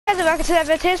Welcome to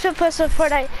the Tasty Plus of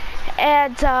Fortnite,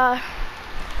 and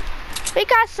we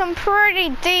got some pretty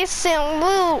decent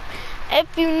loot,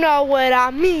 if you know what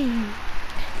I mean.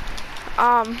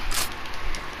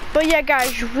 But yeah,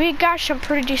 guys, we got some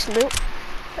pretty decent loot.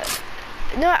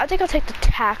 No, I think I'll take the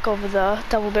tack over the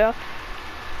double barrel.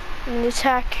 And the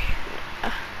tack.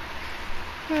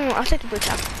 I'll take the blue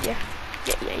tack.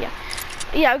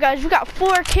 Yeah, guys, we got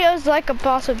 4 kills. Like a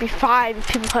boss would be 5 if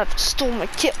people have stolen my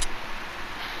kill.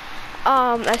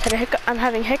 I said I'm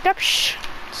having hiccups,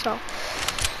 so.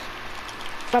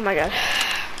 Oh my god.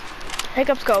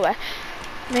 Hiccups go away.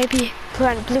 Maybe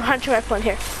blue hunter rifle in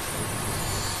here.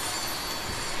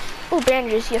 Oh,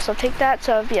 bandages. Yes, I'll take that.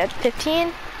 So it'll be at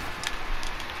 15.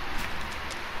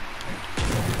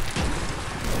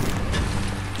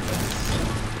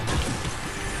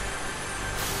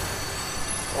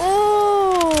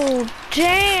 Oh,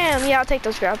 damn. Yeah, I'll take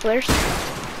those grapplers.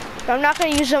 But I'm not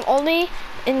going to use them only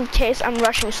in case I'm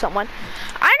rushing someone.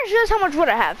 I just realized how much wood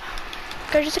I have.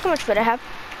 Guys, just look how much wood I have.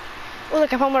 Oh,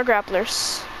 look, I have 1 more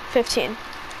grapplers. 15.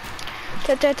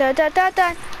 Dun dun dun dun dun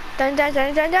dun. Dun dun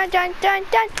dun dun dun dun dun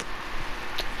dun.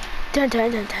 Dun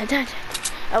dun dun dun dun.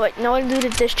 Oh wait, no one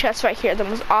looted this chest right here. The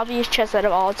most obvious chest out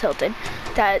of all Tilted.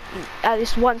 That at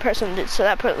least one person did. So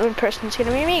that one person's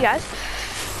gonna be me, guys.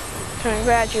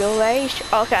 Congratulations.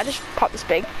 Oh, okay, I just popped this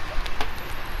big.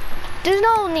 There's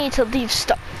no need to leave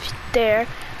stuff there.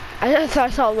 I thought I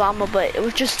saw a llama, but it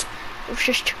was just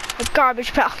a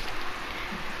garbage pail.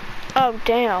 Oh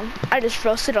damn! I just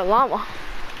roasted a llama.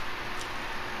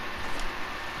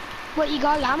 What, you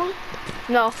got a llama?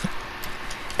 No.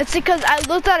 It's because I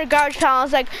looked at a garbage pail and I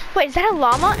was like, wait, is that a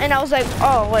llama? And I was like,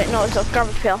 oh wait, no, it's a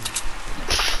garbage pail.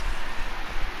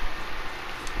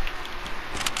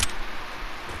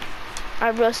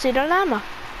 I roasted a llama,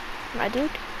 my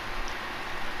dude.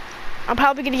 I'm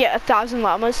probably gonna get 1,000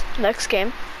 llamas next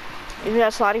game. Even though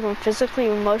that's not even physically,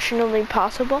 emotionally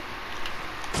possible.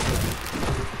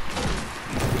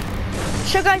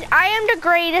 So guys, I am the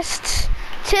greatest.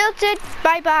 Tilted,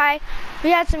 bye-bye. We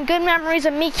had some good memories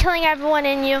of me killing everyone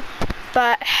in you,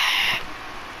 but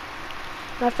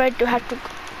I'm afraid to have to.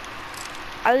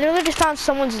 I literally just found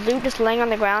someone's loot just laying on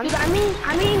the ground. I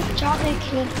mean chocolate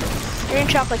cake. You're in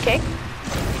chocolate cake?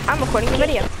 I'm recording a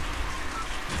video.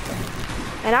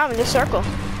 And I'm in this circle.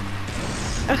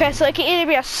 Okay, so it can either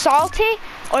be a salty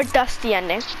or dusty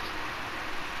ending.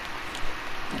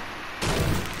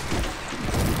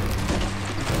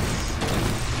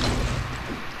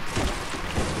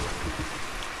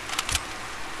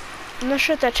 I'm not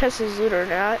sure if that chest is loot or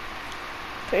not.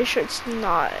 Pretty sure it's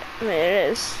not. I mean,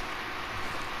 it is.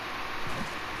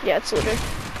 Yeah, it's looted.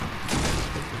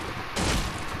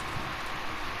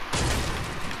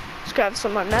 Let's grab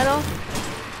some more metal.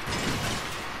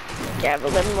 Grab a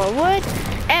little more wood.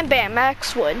 And bam,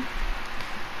 max wood.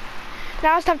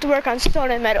 Now it's time to work on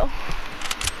stone and metal.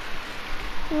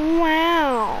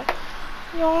 Wow.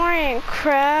 You're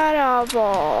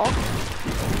incredible.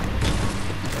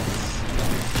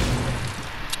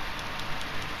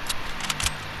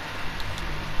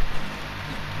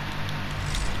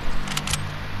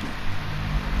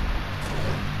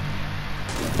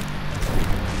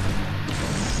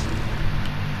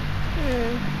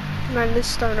 Mine this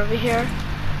stone over here.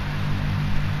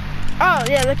 Oh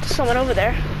yeah, look, there's someone over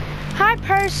there. Hi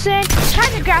person,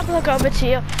 trying to grab look over to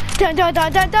you. Dun dun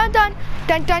dun dun dun dun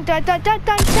dun dun dun dun dun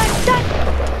dun dun.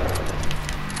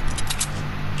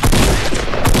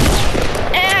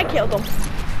 And I killed him.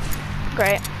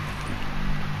 Great.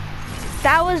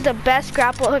 That was the best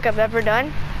grapple hook I've ever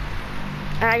done.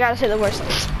 And I gotta say the worst.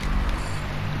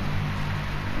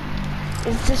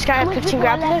 Is this guy have 15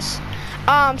 grapplers?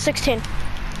 16.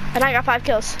 And I got 5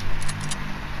 kills.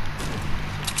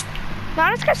 No,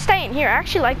 I'm just gonna stay in here. I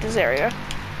actually like this area.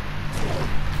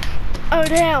 Oh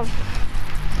damn.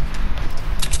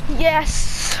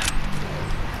 Yes.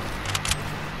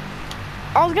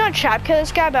 I was gonna trap kill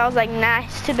this guy, but I was like, nah,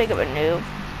 he's too big of a noob.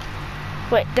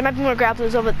 Wait, there might be more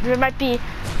grapplers over. There might be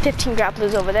 15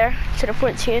 grapplers over there instead of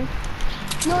 14.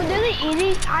 No, really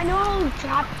easy. I know how to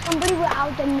trap somebody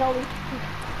without them knowing.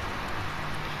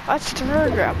 That's 3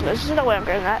 grapplers. There's no way I'm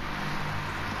getting that.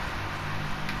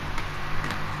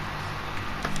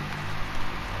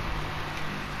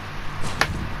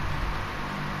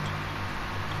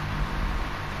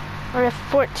 I have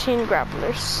 14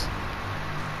 grapplers.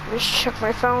 Let me just check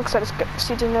my phone because I just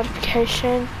received a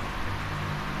notification.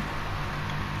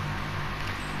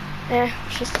 Yeah,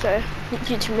 it's just a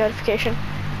YouTube notification,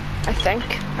 I think.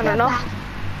 I don't know.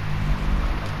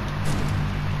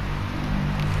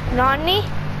 Nani?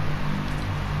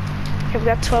 Okay, we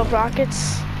got 12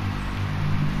 rockets.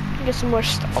 Get some more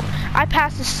stone. I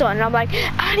passed the stone and I'm like,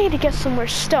 I need to get some more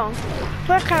stone.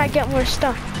 Where can I get more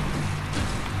stone?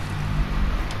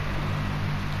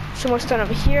 Some more stone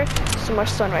over here, some more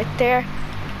stone right there,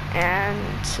 and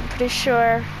I'm pretty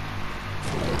sure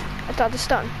I thought the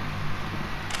stone.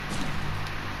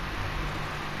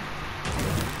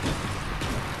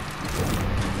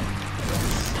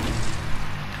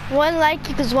 One like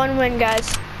equals one win,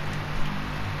 guys.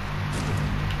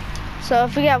 So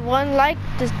if we have one like,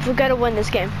 we're gonna win this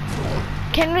game.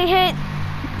 Can we hit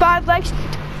 5 likes?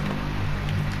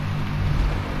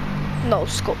 No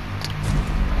scope.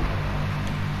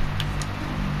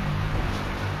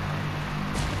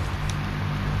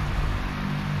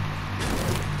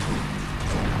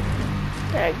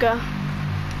 There we go.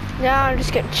 Now I'm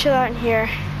just gonna chill out in here.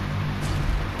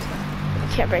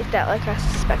 Can't break that like I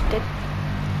suspected.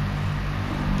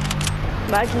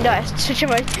 Imagine that I switch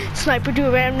my sniper to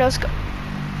a random no scope.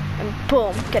 And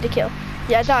boom, get a kill.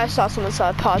 Yeah, I thought I saw someone, so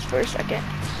I paused for a second.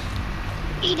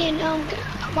 Eden,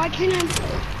 why can't I,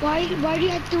 why do you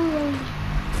have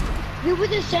to, you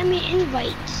would just send me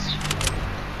invites.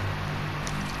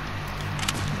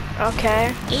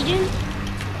 Okay. Eden,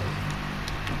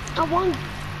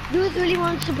 you really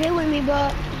wants to play with me,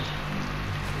 but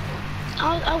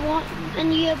I want,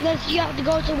 and you have to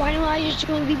go, so why don't I just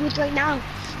join V-Booth right now,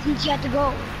 since you have to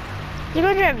go? You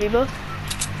can join V-Booth.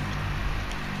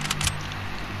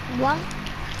 What?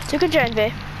 You can join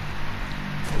V.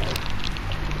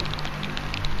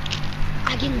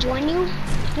 I can join you?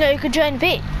 No, you can join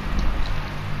V.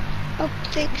 Oh,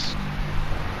 thanks.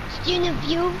 Student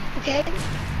view, okay.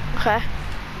 Okay.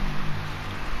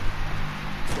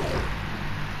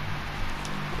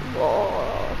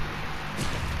 Whoa.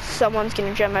 Someone's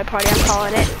gonna join my party, I'm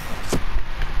calling it.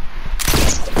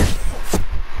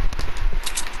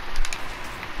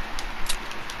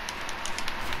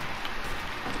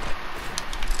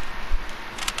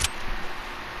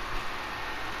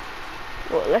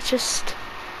 Well, let's just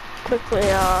quickly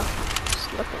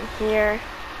just look in here.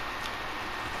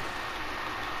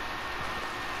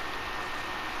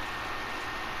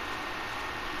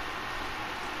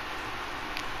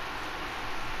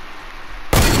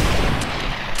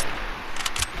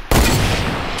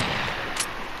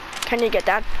 Can you get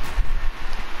that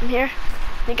in here?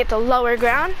 You get the lower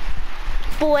ground.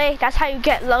 Boy, that's how you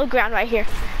get low ground right here.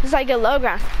 This is how you get low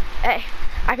ground. Hey,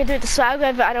 I could do it the swag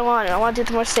way, but I don't want it. I want to do it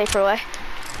the more safer way.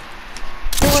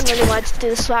 No one really wants to do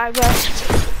the swag way.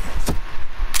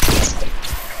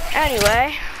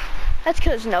 Anyway, let's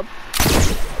kill this noob.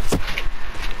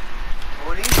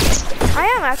 I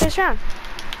am after this round.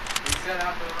 You said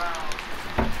after the round.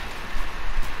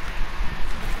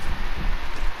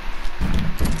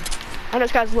 I know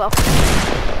this guy's low. It's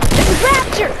a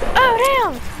raptor! Oh,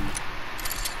 damn!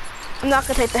 I'm not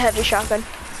gonna take the heavy shotgun.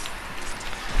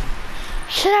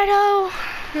 Should I though?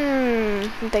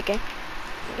 I'm thinking.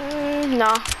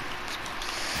 No.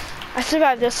 I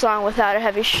survived this long without a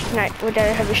heavy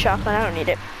shotgun. I don't need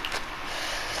it.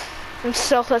 I'm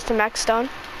so close to max stone.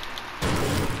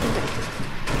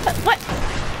 What?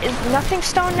 Is nothing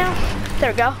stone now?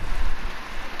 There we go.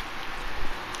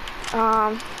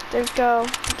 There we go.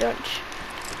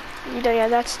 You don't have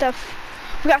that stuff.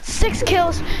 We got 6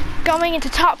 kills going into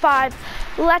top 5.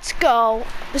 Let's go.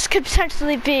 This could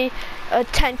potentially be a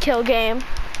 10 kill game.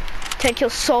 10 kill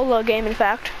solo game, in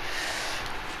fact.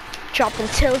 Dropping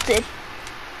tilted.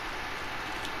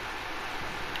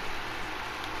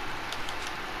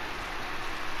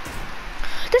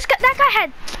 That guy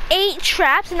had 8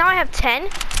 traps and now I have 10.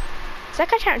 Is that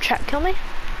guy trying to trap kill me?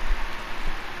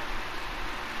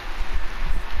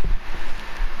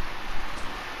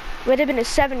 Would have been a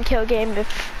 7 kill game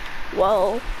if,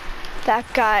 well, that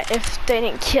guy, if they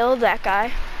didn't kill that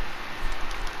guy.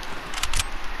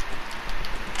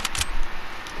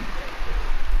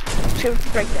 Should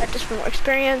break that just for more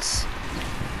experience.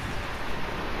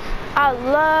 I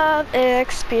love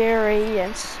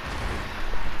experience.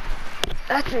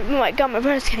 That's, oh my god, my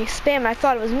brother's getting spammed. I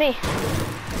thought it was me.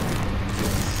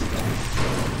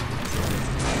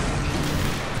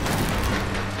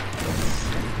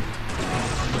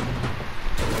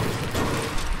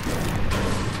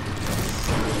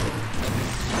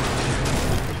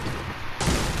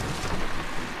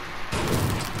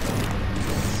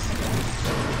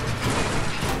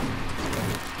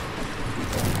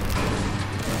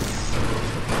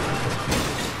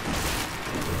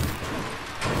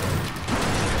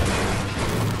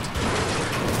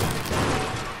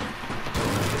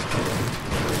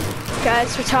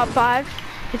 Guys, for top 5,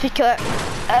 if you kill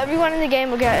everyone in the game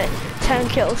will get 10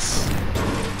 kills.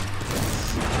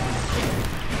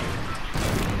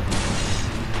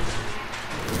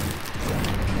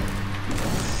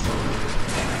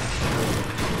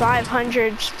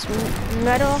 500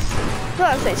 metal.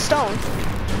 Well, I say stone.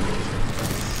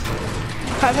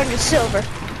 500 silver.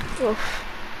 Oof.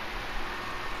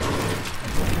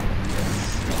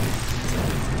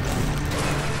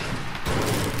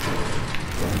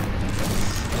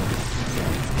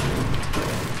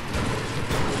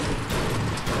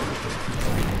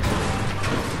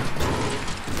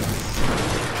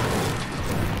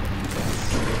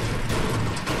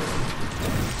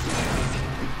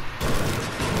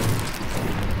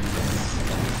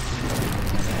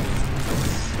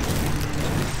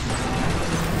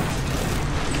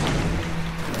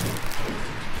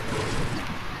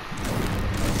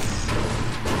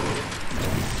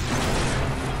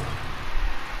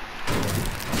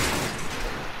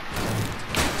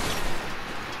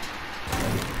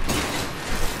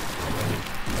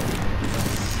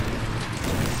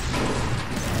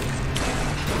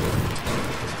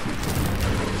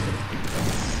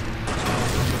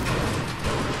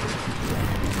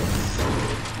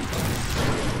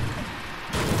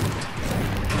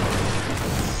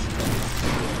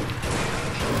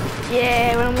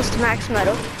 Yeah, we're almost to max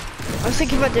metal. I was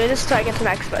thinking about doing this until I get to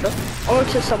max metal. Or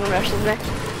till someone rushes me.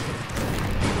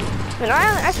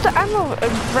 I'm a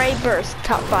gray burst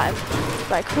top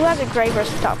 5. Like, who has a gray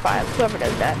burst top 5? Whoever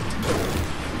does that.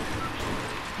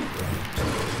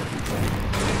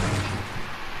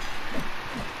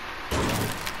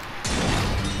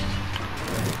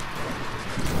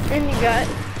 And you got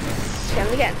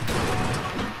scammed again.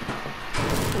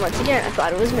 Once again, I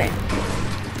thought it was me.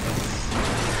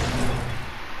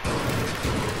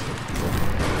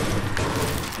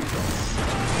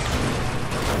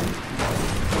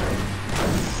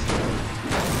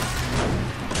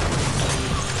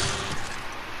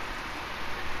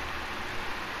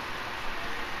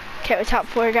 Okay, we're top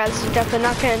 4 guys. Definitely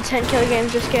not getting 10 kill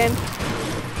games this game.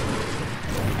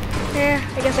 Yeah,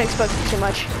 I guess I expected too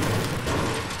much.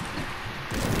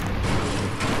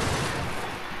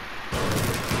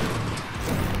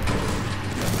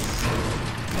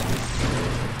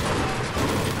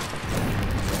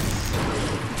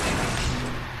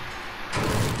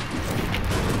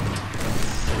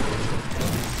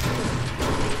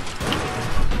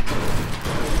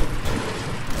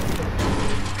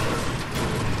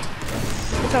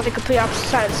 It's on the complete opposite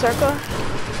side of the circle.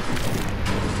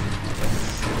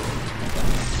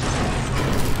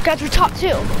 Guys, we're top 2.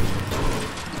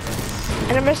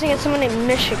 And I'm missing someone named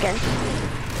Michigan.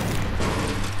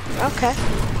 Okay.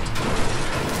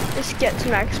 Let's get to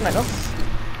max metal.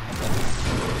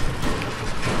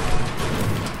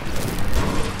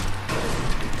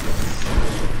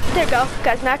 There we go.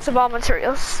 Guys, max of all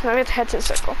materials. Now we have to head to the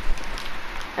circle.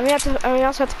 And we also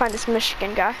have to find this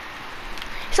Michigan guy.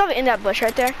 He's probably in that bush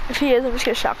right there. If he is, I'm just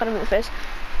gonna shotgun him in the face.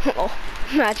 Oh,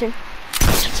 imagine.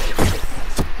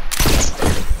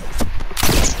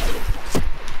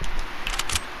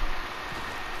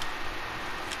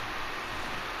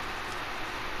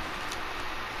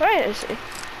 Where is he?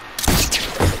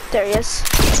 There he is.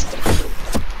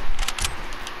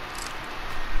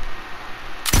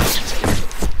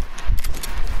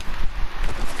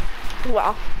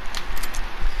 Wow.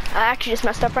 I actually just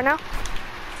messed up right now.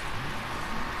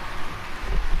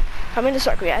 I'm in the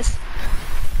circle, guys.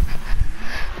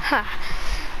 Ha.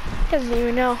 He doesn't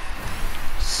even know.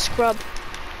 Scrub.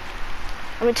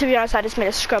 I mean, to be honest, I just made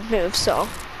a scrub move, so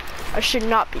I should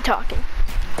not be talking.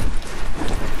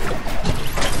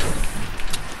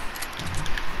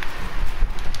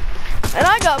 And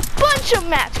I got a bunch of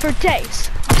mats for days.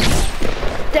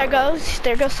 There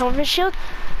goes some of his shield.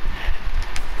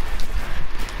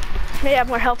 May have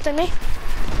more health than me.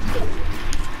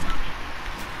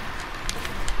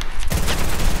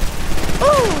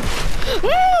 Oh!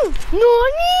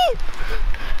 Nani?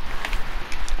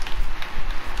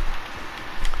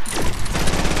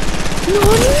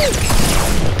 Nani?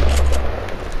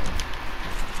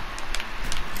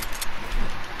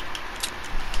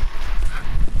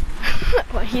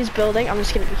 Well, he's building. I'm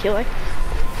just gonna be healing.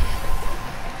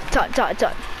 Dot, dot,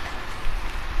 dot.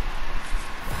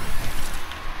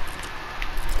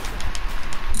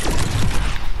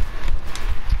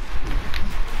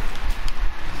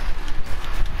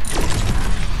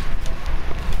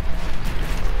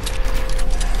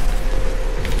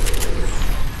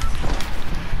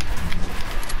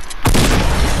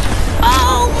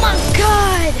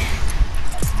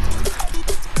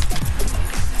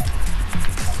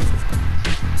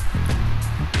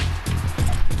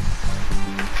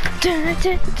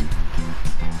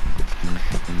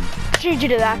 GG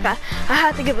to that guy. I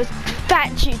had to give a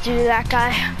fat GG to that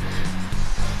guy.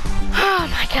 Oh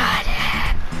my god.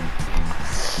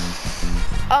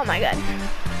 Oh my god.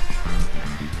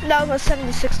 That was my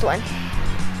 76th one.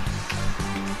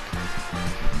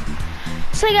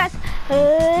 So guys,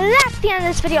 that's the end of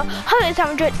this video. Hope you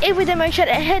guys enjoyed. If you did, make sure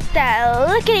to hit that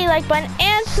lickety like button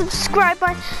and subscribe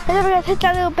button. And don't forget to hit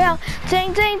that little bell.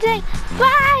 Ding, ding, ding.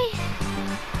 Bye!